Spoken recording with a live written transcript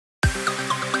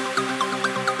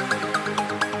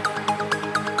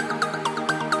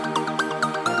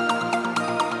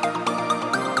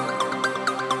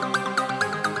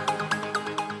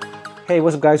Hey,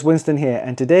 what's up guys, Winston here,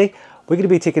 and today we're going to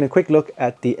be taking a quick look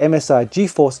at the MSI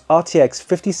GeForce RTX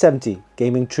 5070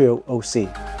 Gaming Trio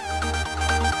OC.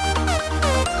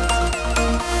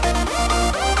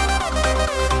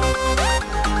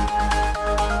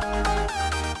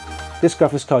 This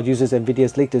graphics card uses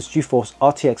Nvidia's latest GeForce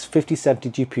RTX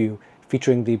 5070 GPU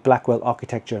featuring the Blackwell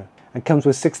architecture and comes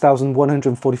with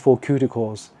 6144 CUDA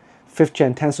cores, 5th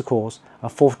Gen Tensor Cores and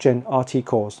 4th Gen RT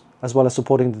cores, as well as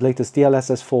supporting the latest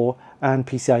DLSS4 and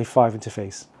PCIe 5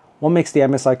 interface. What makes the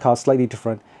MSI card slightly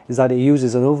different is that it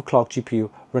uses an overclocked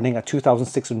GPU running at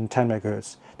 2610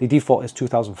 MHz. The default is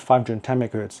 2510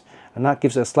 MHz, and that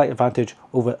gives it a slight advantage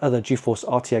over other GeForce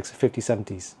RTX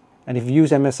 5070s. And if you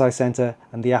use MSI Center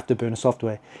and the Afterburner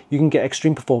software, you can get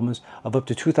extreme performance of up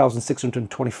to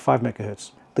 2625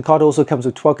 MHz. The card also comes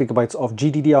with 12GB of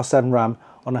GDDR7 RAM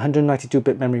on a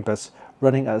 192-bit memory bus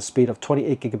running at a speed of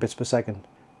 28 gigabits per second.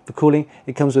 For cooling,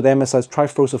 it comes with MSI's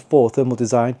TFLOPS 4 thermal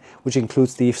design, which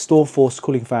includes the Stormforce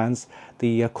cooling fans,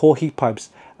 the core heat pipes,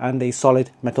 and a solid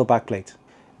metal backplate.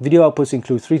 Video outputs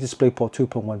include 3 DisplayPort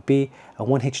 2.1b and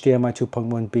 1 HDMI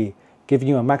 2.1b, giving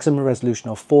you a maximum resolution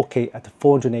of 4K at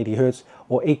 480Hz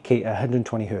or 8K at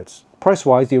 120Hz.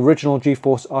 Price-wise, the original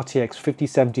GeForce RTX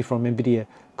 5070 from Nvidia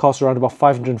costs around about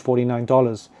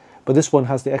 $549, but this one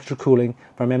has the extra cooling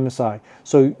from MSI,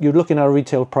 so you're looking at a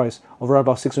retail price of around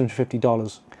about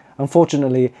 $650.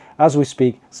 Unfortunately, as we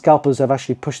speak, scalpers have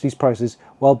actually pushed these prices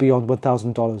well beyond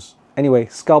 $1,000. Anyway,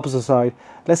 scalpers aside,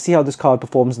 let's see how this card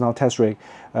performs in our test rig,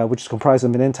 which is comprised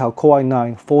of an Intel Core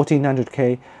i9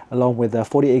 1400K along with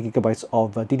 48GB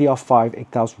of DDR5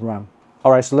 8000 RAM.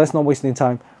 Alright, so let's not waste any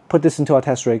time, put this into our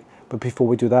test rig, but before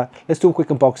we do that, let's do a quick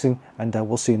unboxing and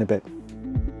we'll see you in a bit.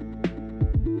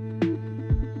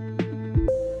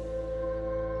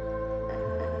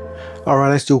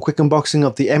 Alright, let's do a quick unboxing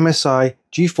of the MSI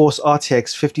GeForce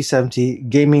RTX 5070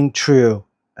 Gaming Trio,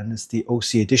 and it's the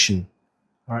OC edition.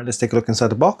 Alright, let's take a look inside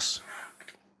the box.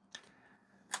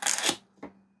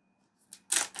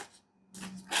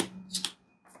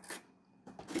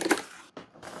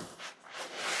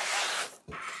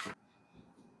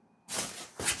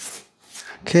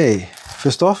 Okay,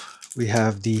 first off, we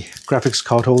have the graphics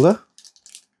card holder.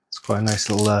 It's quite a nice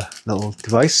little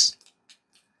device.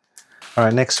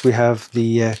 Alright, next we have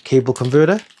the cable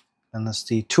converter, and that's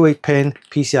the 28-pin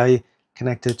PCIe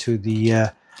connector to the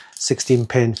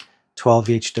 16-pin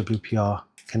 12V WPR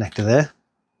connector there.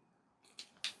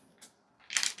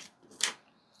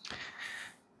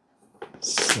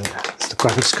 So that's the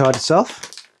graphics card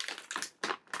itself.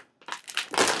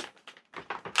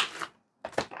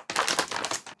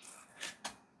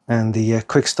 And the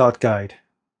quick start guide.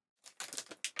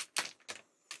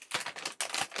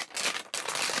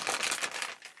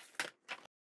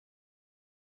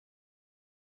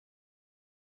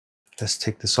 Let's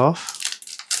take this off.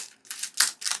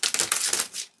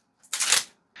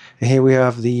 And here we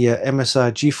have the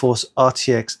MSI GeForce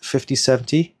RTX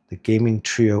 5070, the Gaming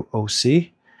Trio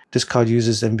OC. This card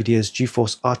uses Nvidia's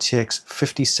GeForce RTX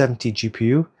 5070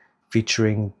 GPU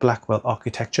featuring Blackwell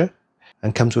architecture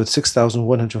and comes with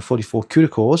 6144 CUDA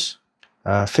cores,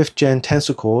 5th Gen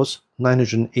Tensor Cores,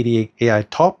 988 AI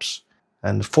TOPS,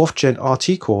 and 4th Gen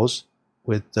RT cores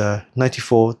with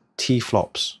 94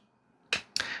 TFLOPS.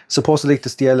 Supports the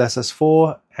latest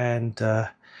DLSS4 and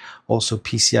also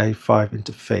PCIe 5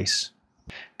 interface.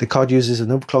 The card uses an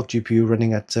overclocked GPU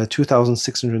running at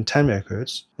 2610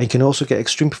 MHz, and you can also get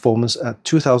extreme performance at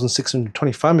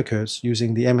 2625 MHz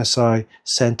using the MSI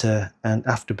Center and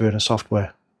Afterburner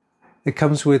software. It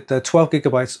comes with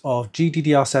 12GB of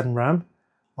GDDR7 RAM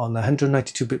on a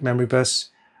 192-bit memory bus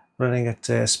running at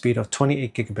a speed of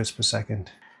 28 gigabits per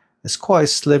second. It's quite a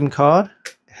slim card.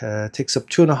 Takes up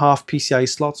 2.5 PCIe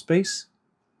slot space.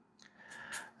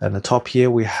 And the top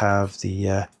here we have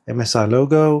the MSI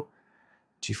logo,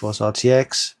 GeForce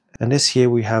RTX, and this here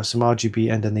we have some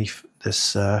RGB underneath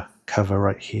this cover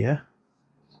right here.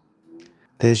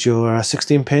 There's your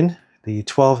 16-pin, the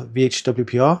 12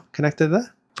 VHWPR connector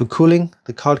there. For cooling,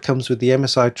 the card comes with the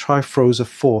MSI TFLOPS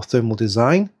 4 thermal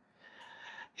design.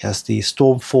 It has the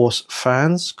Stormforce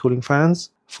fans, cooling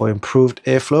fans, for improved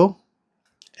airflow.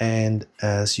 And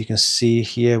as you can see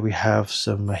here, we have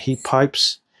some heat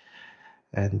pipes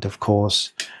and of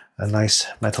course a nice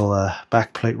metal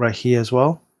backplate right here as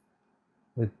well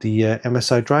with the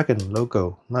MSI Dragon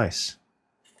logo. Nice.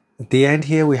 At the end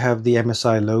here we have the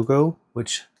MSI logo,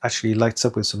 which actually lights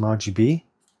up with some RGB.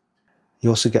 You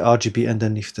also get RGB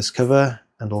underneath this cover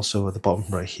and also at the bottom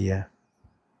right here.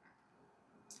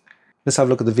 Let's have a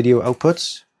look at the video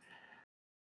outputs.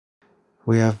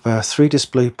 We have 3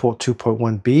 DisplayPort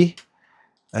 2.1b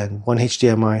and 1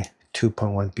 HDMI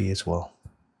 2.1b as well.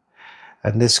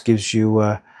 and this gives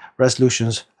you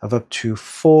resolutions of up to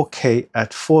 4K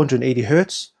at 480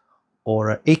 Hz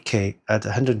or 8K at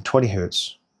 120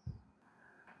 Hz.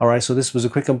 Alright, so this was a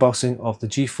quick unboxing of the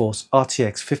GeForce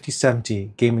RTX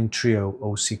 5070 Gaming Trio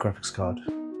OC graphics card.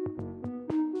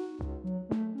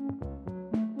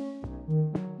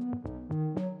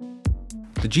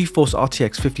 The GeForce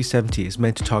RTX 5070 is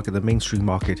meant to target the mainstream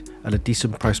market at a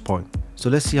decent price point, so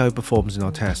let's see how it performs in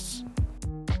our tests.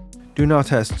 During our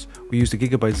tests, we used a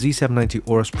Gigabyte Z790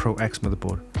 Aorus Pro X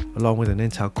motherboard, along with an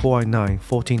Intel Core i9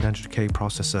 1400K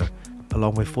processor,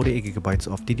 along with 48GB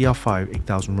of DDR5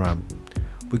 8000 RAM.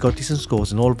 We got decent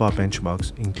scores in all of our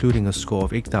benchmarks, including a score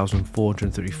of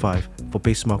 8435 for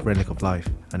Basemark Relic of Life,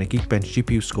 and a Geekbench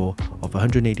GPU score of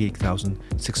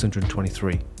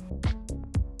 188,623.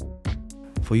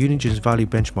 For Unigen's value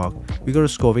benchmark, we got a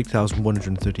score of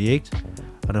 8,138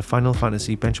 and a Final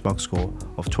Fantasy benchmark score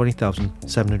of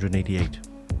 20,788.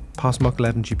 Passmark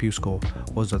 11 GPU score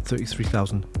was at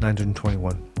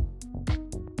 33,921.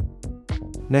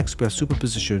 Next, we have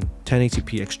Superposition,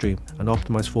 1080p Extreme and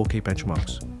Optimized 4K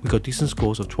benchmarks. We got decent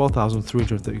scores of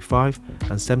 12,335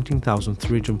 and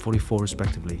 17,344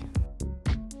 respectively.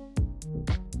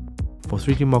 For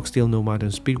 3D Mark Steel Nomad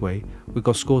and Speedway, we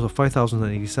got scores of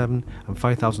 5,087 and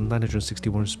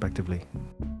 5,961 respectively.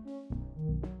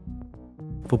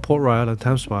 For Port Royal and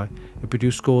TimeSpy, it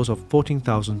produced scores of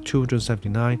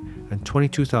 14,279 and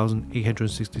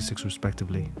 22,866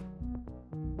 respectively.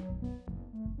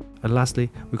 And lastly,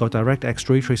 we got DirectX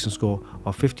ray tracing score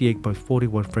of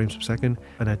 58.41 frames per second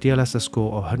and a DLSS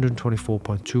score of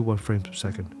 124.21 frames per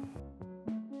second.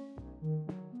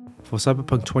 For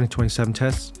Cyberpunk 2077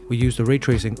 tests, we used the ray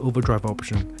tracing overdrive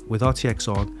option with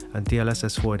RTX on and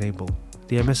DLSS4 enabled.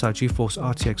 The MSI GeForce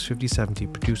RTX 5070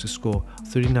 produced a score of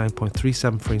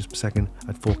 39.37 frames per second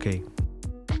at 4K.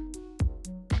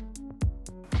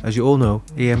 As you all know,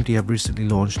 AMD have recently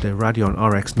launched their Radeon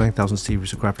RX 9000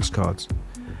 series of graphics cards,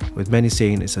 with many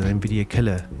saying it's an Nvidia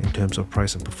killer in terms of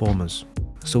price and performance.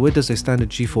 So where does a standard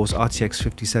GeForce RTX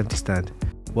 5070 stand?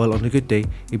 Well, on a good day,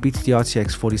 it beats the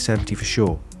RTX 4070 for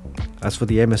sure. As for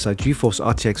the MSI GeForce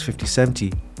RTX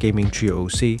 5070 Gaming Trio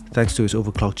OC, thanks to its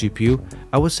overclocked GPU,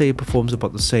 I would say it performs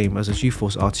about the same as a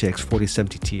GeForce RTX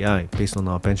 4070 Ti based on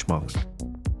our benchmarks.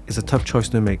 It's a tough choice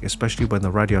to make, especially when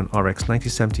the Radeon RX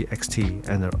 9070 XT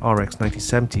and the RX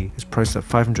 9070 is priced at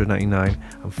 $599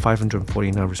 and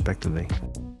 $549 respectively.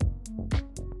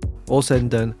 All said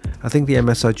and done, I think the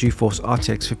MSI GeForce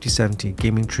RTX 5070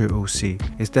 Gaming Trio OC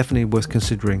is definitely worth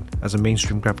considering as a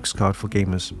mainstream graphics card for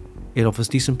gamers. It offers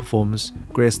decent performance,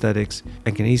 great aesthetics,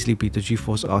 and can easily beat the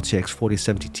GeForce RTX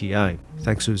 4070 Ti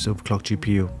thanks to its overclocked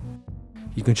GPU.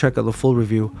 You can check out the full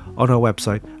review on our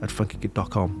website at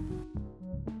Funkykit.com.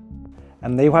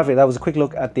 And there you have it, that was a quick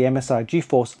look at the MSI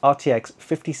GeForce RTX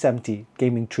 5070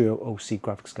 Gaming Trio OC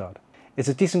graphics card. It's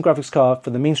a decent graphics card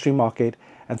for the mainstream market,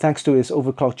 and thanks to its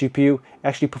overclocked GPU, it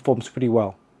actually performs pretty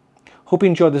well. Hope you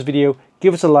enjoyed this video,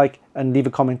 give us a like and leave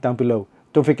a comment down below.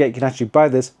 Don't forget you can actually buy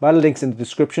this via the links in the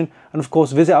description, and of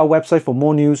course visit our website for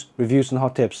more news, reviews and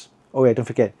hot tips. Oh yeah, don't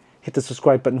forget, hit the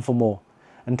subscribe button for more.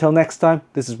 Until next time,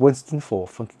 this is Winston for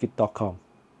Funkykit.com.